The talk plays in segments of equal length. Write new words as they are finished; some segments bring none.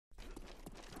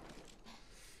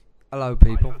Hello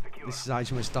people, this is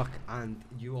Agent Stock and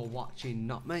you are watching,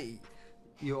 not me,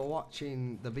 you are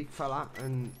watching the big fella,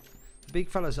 and the big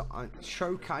fella's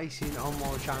showcasing on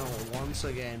my channel once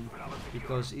again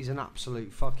because he's an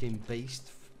absolute fucking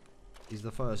beast is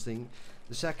the first thing.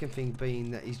 The second thing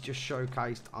being that he's just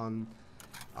showcased on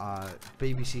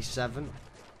BBC 7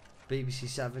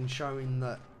 showing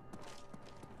that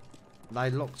they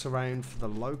looked around for the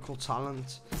local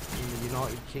talent in the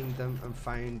United Kingdom and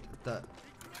found that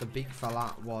the big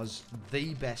fella was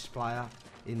the best player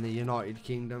in the United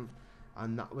Kingdom,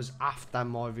 and that was after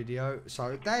my video.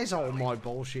 So there's all my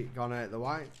bullshit gone out the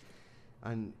way,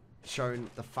 and showing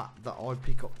the fact that I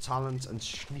pick up talent and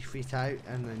sniff it out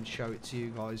and then show it to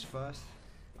you guys first.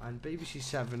 And BBC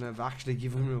 7 have actually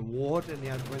given him an award, and he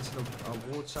went to the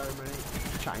award ceremony,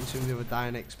 chatting to him the other day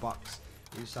on Xbox.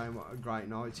 He was saying what a great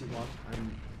night it was,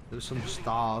 and there was some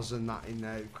stars and that in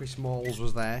there. Chris Miles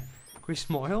was there.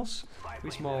 Chris Miles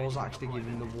actually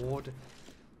given the award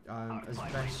as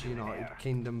best United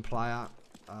Kingdom player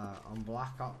on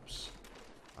Black Ops,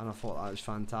 and I thought that was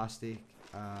fantastic.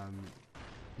 That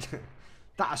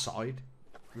aside,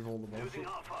 with all the bullshit,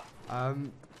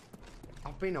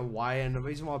 I've been away, and the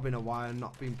reason why I've been away and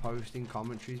not been posting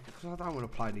commentaries because I don't want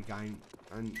to play the game,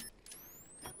 and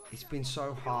it's been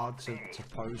so hard to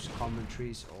post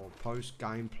commentaries or post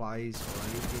gameplays or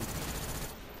anything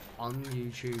on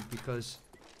YouTube because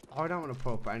I don't want to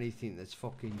put up anything that's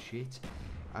fucking shit.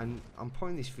 And I'm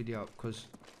putting this video up because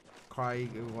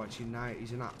Craig, who we're watching now,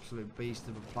 is an absolute beast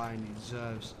of a player, and he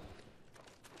deserves,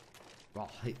 well,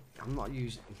 I'm not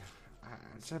using,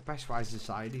 it's the best way to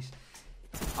say this.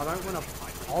 I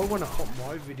want to put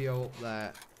my video up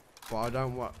there, but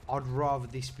I'd rather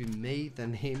this be me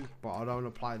than him, but I don't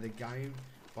want to play the game.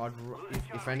 But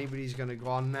if anybody's going to go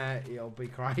on there, it'll be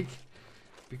Craig,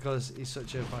 because he's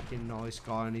such a fucking nice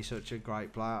guy and he's such a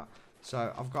great player.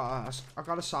 So I've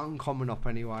got a song coming up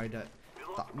anyway that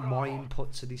my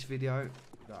input to this video,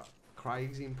 that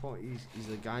Craig's input is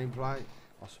the gameplay,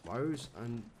 I suppose,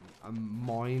 and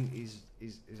mine is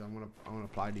I'm gonna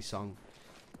play this song.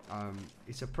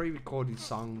 It's a pre-recorded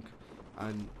song,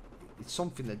 and it's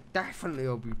something that definitely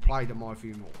will be played at my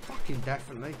funeral. Fucking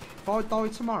definitely. If I die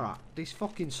tomorrow, this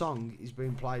fucking song is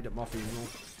being played at my funeral.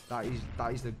 That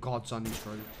is the God's honest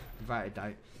truth, without a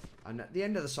doubt. And at the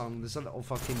end of the song, there's a little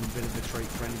fucking bit of a treat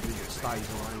for anybody that stays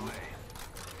around.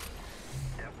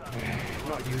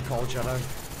 Not you, Cold Shadow.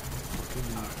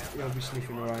 He'll be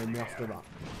sniffing around me after that.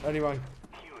 Anyway,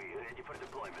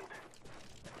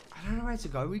 I don't know where to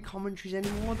go with commentaries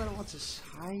anymore. I don't know what to say.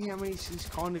 I mean, it's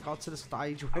kind of got to the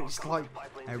stage where it's like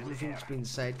everything's been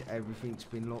said, everything's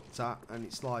been looked at, and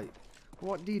it's like,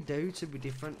 what do you do to be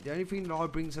different? The only thing that I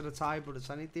bring to the table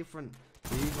that's any different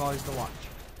for you guys to watch,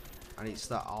 and it's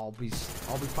that I'll be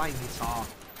playing guitar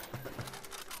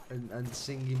and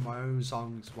singing my own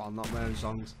songs. Well, not my own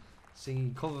songs,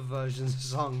 singing cover versions of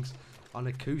songs on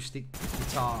acoustic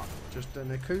guitar. Just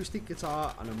an acoustic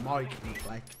guitar and a mic and a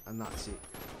plec, and that's it.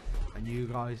 And you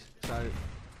guys, so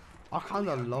I kind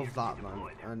of love that, man,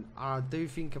 and I do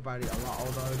think about it a lot,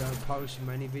 although I don't post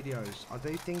many videos. I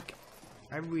do think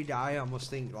every day I must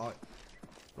think like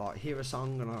hear a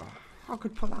song and I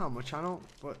could put that on my channel,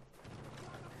 but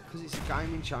because it's a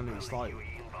gaming channel, it's like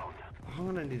I'm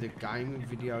gonna need a gaming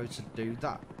video to do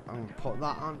that and put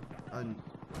that on, and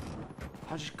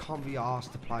I just can't be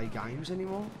asked to play games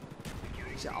anymore.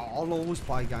 See, I'll always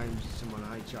play games. It's in my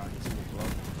nature, it's in my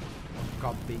blood. I've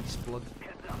got beast blood,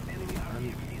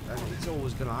 and it's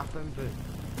always gonna happen. But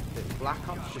Black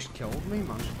Ops just killed me,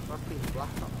 man. Fucking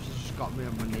Black Ops has just got me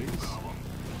on my knees.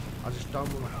 I just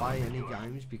don't want to play any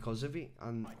games because of it,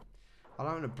 and I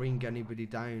don't want to bring anybody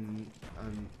down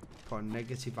and put a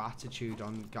negative attitude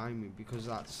on gaming, because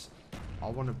I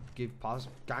want to give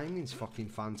positive. Gaming's fucking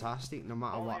fantastic, no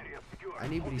matter what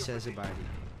anybody says about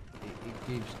it. It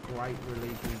gives great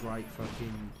relief and great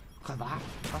fucking. Look at that.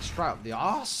 That's straight up the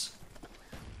arse.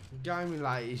 Gaming,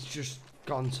 like, it's just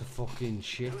gone to fucking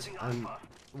shit, and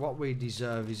what we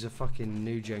deserve is a fucking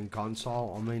new gen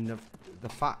console. I mean, the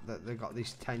fact that they got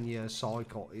this 10-year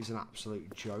cycle is an absolute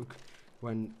joke.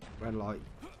 When like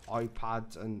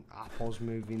iPads and Apple's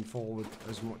moving forward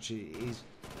as much as it is,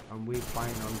 and we're playing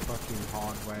on fucking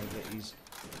hardware that is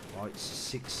like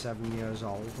 6-7 years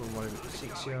old, or whatever.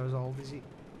 6 years old, is it?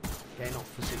 Getting up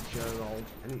for 6 years old,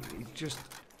 and it's just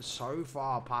so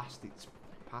far past its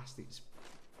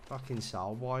fucking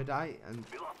sell-by date, and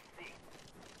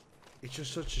it's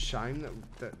just such a shame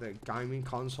that gaming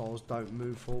consoles don't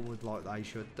move forward like they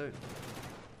should do.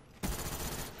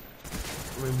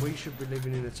 I mean, we should be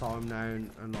living in a time now,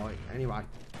 and like, anyway,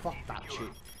 fuck that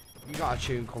shit. You got a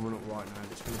tune coming up right now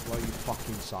that's gonna blow your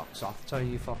fucking socks off. Turn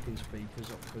your fucking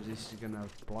speakers up because this is gonna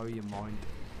blow your mind.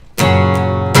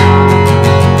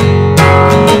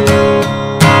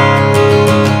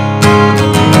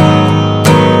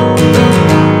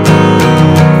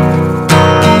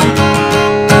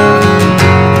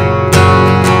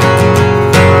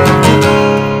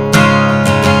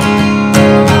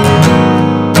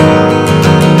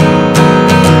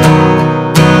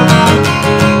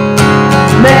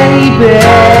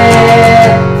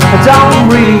 I don't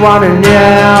really wanna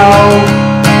know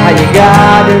how your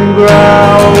garden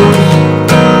grows,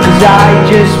 'cause I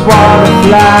just wanna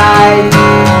fly.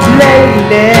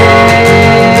 Lately,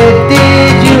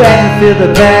 did you ever feel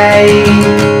the pain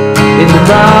in the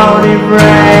morning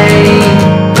rain?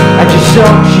 I just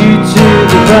soaked you to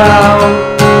the bone.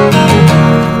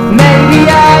 Maybe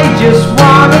I just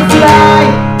wanna fly,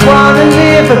 wanna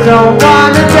live, I don't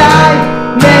wanna die.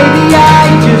 Maybe I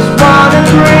just wanna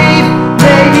breathe.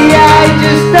 Maybe I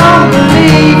just don't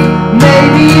believe.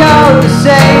 Maybe you're the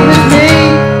same as me.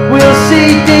 We'll see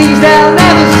things they'll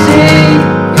never see.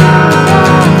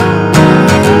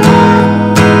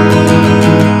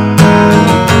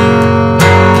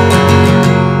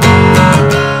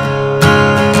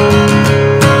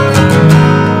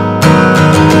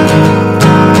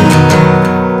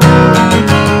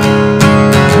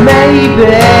 Maybe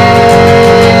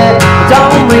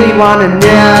really wanna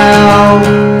know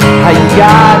how your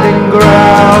garden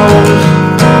grows,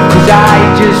 'cause I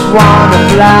just wanna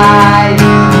fly.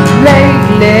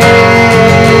 Lately,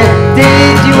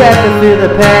 did you ever feel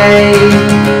the pain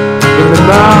in the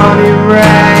morning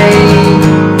rain?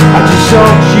 I just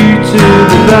soaked you to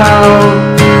the bone.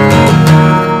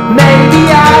 Maybe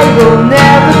I will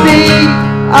never be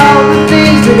all the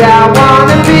things that I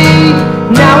wanna be.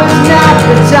 Now is not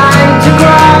the time to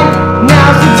cry.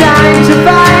 Now's the time to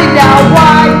find out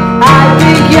why. I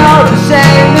think you're the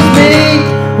same as me.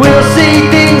 We'll see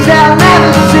things I'll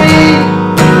never see.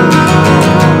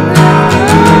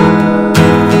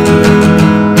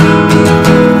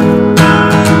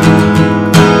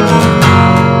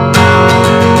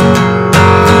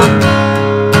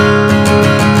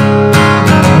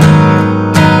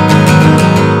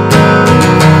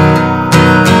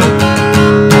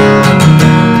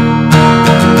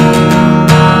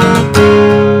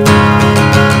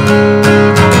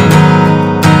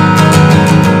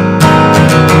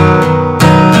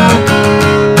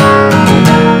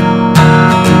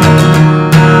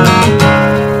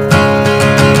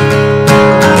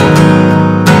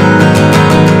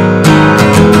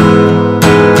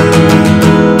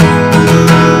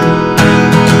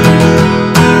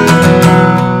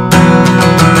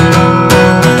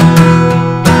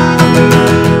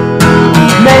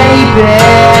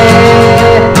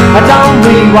 I don't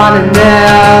really wanna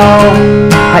know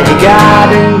how your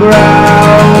garden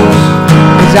grows,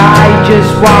 'cause I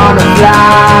just wanna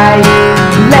fly.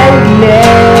 Lately,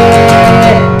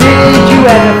 did you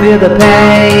ever feel the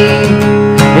pain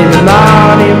in the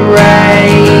morning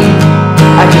rain?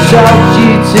 I just soaked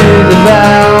you to the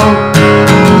bone.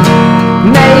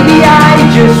 Maybe I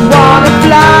just wanna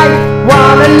fly,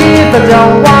 wanna live, I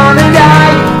don't wanna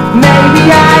die. Maybe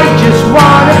I just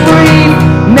wanna breathe.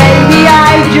 Maybe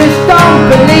I just don't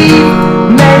believe.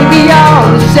 Maybe you're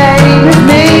the same as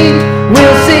me.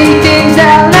 We'll see things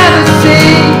I'll never see.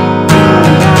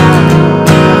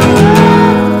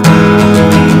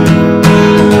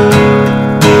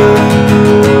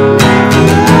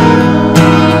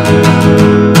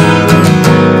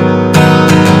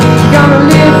 Gonna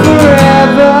live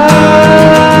forever.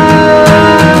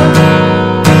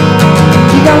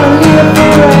 You're gonna live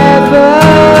forever.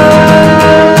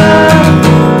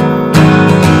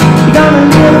 You're gonna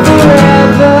live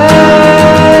forever.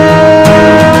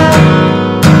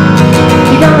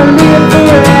 You're gonna live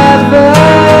forever.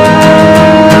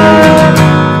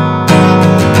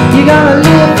 You're gonna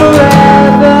live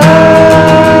forever.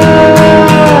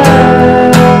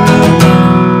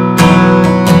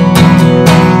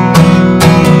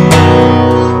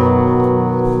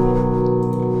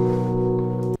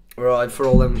 Right, for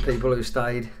all them people who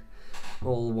stayed,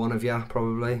 all one of you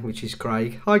probably, which is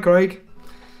Craig. Hi Craig.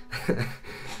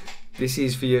 This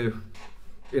is for you,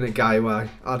 in a gay way.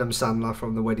 Adam Sandler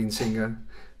from The Wedding Singer.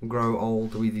 Grow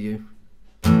old with you.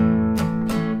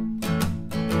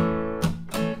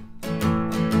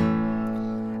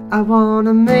 I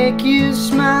wanna make you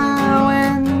smile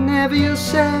whenever you're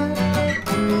sad.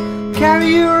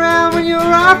 Carry you around when your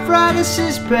arthritis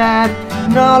is bad.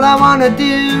 And all I wanna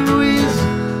do is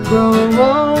grow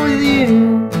old with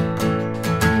you.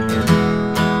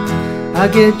 I'll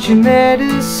get you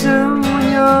medicine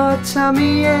when your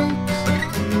tummy aches.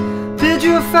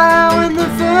 build you a fire when the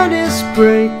furnace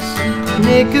breaks. And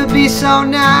it could be so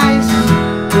nice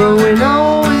growing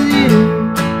old with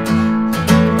you.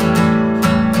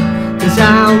 'Cause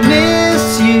I'll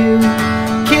miss you,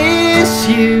 kiss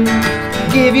you,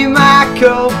 give you my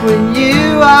coat when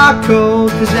you are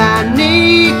cold. 'Cause I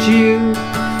need you,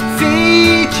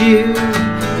 feed you,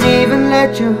 and even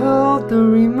let you hold the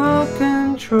remote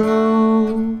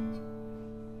control.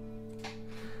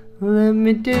 Let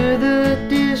me do the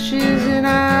dishes in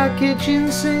our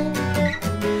kitchen sink,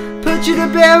 put you to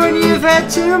bed when you've had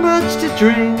too much to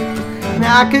drink. And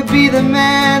I could be the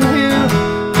man who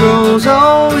grows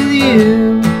old with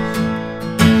you.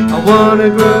 I wanna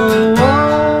grow